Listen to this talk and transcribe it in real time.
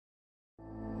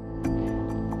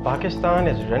Pakistan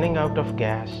is running out of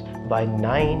gas by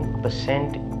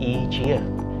 9% each year.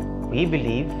 We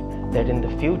believe that in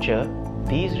the future,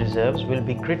 these reserves will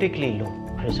be critically low,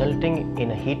 resulting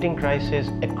in a heating crisis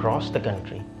across the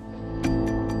country.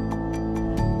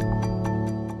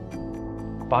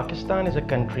 Pakistan is a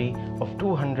country of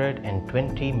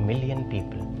 220 million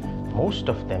people. Most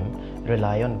of them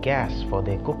rely on gas for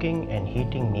their cooking and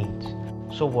heating needs.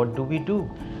 So what do we do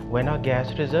when our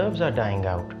gas reserves are dying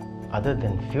out? Other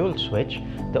than fuel switch,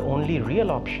 the only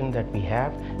real option that we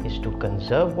have is to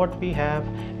conserve what we have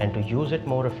and to use it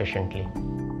more efficiently.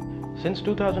 Since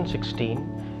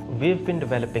 2016, we've been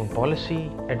developing policy,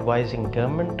 advising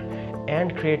government,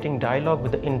 and creating dialogue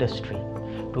with the industry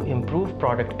to improve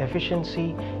product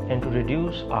efficiency and to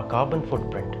reduce our carbon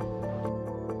footprint.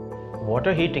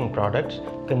 Water heating products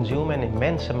consume an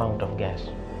immense amount of gas.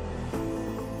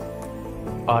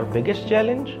 Our biggest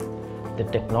challenge? The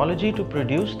technology to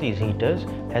produce these heaters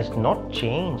has not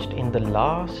changed in the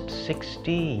last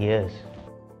 60 years.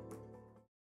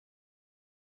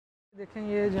 देखें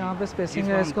ये जहाँ पे spacing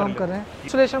है इसको हम कर रहे हैं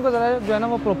इंसुलेशन को ज़रा जो है ना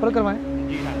वो प्रॉपर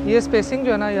करवाएं ये स्पेसिंग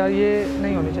जो है ना यार ये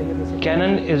नहीं होनी चाहिए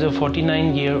Canon is a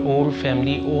 49-year-old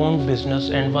family-owned business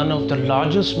and one of the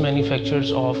largest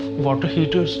manufacturers of water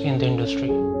heaters in the industry.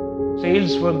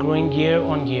 Sales were growing year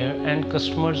on year and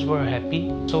customers were happy,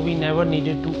 so we never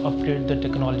needed to upgrade the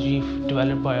technology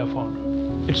developed by our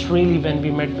founder. It's really when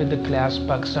we met with the CLASP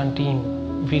Pakistan team,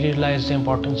 we realized the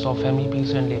importance of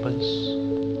MEPs and labels.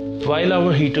 While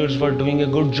our heaters were doing a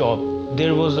good job,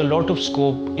 there was a lot of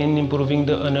scope in improving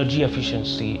the energy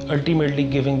efficiency, ultimately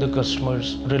giving the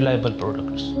customers reliable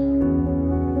products.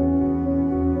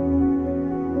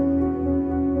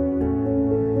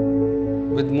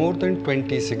 With more than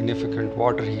 20 significant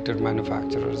water heater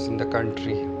manufacturers in the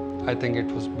country, I think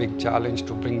it was a big challenge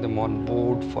to bring them on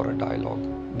board for a dialogue.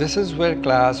 This is where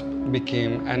CLASP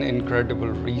became an incredible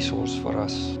resource for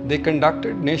us. They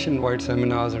conducted nationwide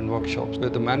seminars and workshops where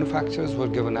the manufacturers were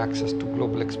given access to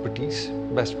global expertise,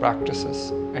 best practices,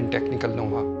 and technical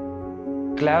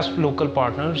know-how. CLASP local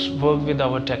partners work with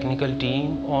our technical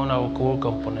team on our core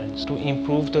components to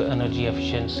improve the energy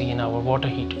efficiency in our water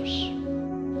heaters.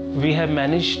 We have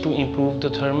managed to improve the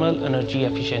thermal energy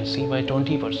efficiency by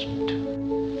 20%.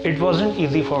 It wasn't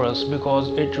easy for us because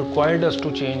it required us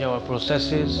to change our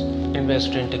processes,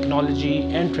 invest in technology,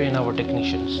 and train our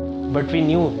technicians. But we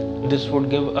knew this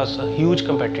would give us a huge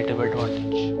competitive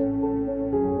advantage.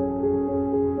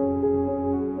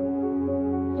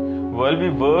 While we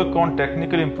work on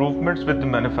technical improvements with the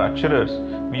manufacturers,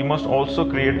 we must also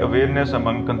create awareness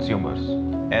among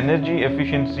consumers. Energy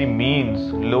efficiency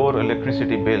means lower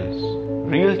electricity bills.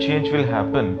 Real change will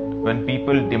happen when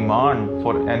people demand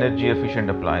for energy efficient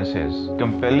appliances,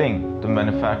 compelling the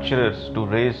manufacturers to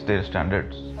raise their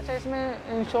standards. अच्छा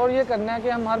इसमें ensure ये करना है कि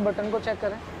हम हर button को check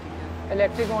करें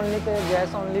electric only pay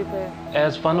gas only pay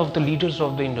As one of the leaders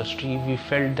of the industry, we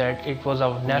felt that it was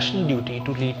our national duty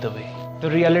to lead the way. The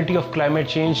reality of climate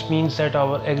change means that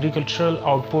our agricultural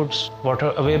outputs, water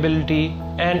availability,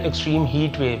 and extreme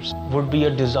heat waves would be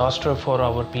a disaster for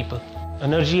our people.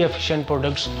 Energy efficient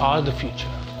products are the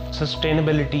future.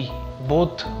 Sustainability,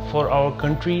 both for our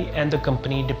country and the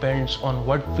company, depends on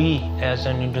what we as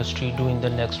an industry do in the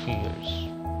next few years.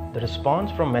 The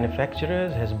response from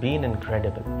manufacturers has been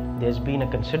incredible. There's been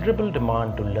a considerable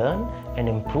demand to learn and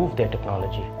improve their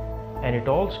technology. And it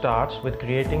all starts with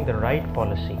creating the right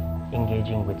policy,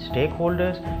 engaging with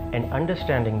stakeholders and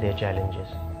understanding their challenges.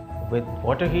 With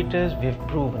water heaters, we've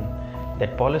proven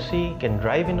that policy can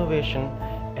drive innovation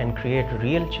and create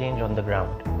real change on the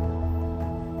ground.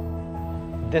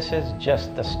 This is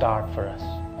just the start for us,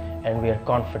 and we are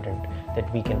confident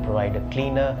that we can provide a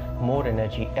cleaner, more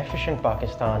energy efficient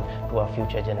Pakistan to our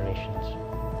future generations.